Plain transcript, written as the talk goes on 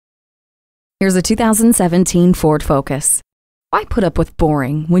Here's a 2017 Ford Focus. Why put up with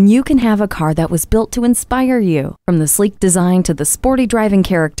boring when you can have a car that was built to inspire you? From the sleek design to the sporty driving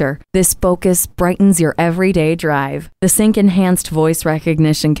character, this Focus brightens your everyday drive. The sync-enhanced voice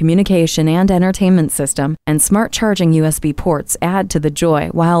recognition, communication, and entertainment system and smart charging USB ports add to the joy,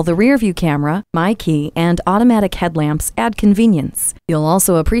 while the rear-view camera, MyKey, and automatic headlamps add convenience. You'll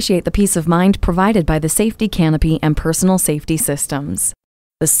also appreciate the peace of mind provided by the safety canopy and personal safety systems.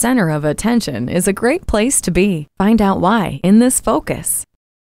 The center of attention is a great place to be. Find out why in this Focus.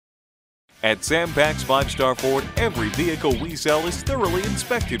 At Sam Pack's 5-Star Ford, every vehicle we sell is thoroughly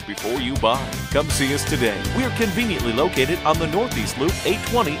inspected before you buy. Come see us today. We're conveniently located on the Northeast Loop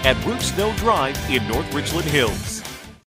 820 at Root Snow Drive in North Richland Hills.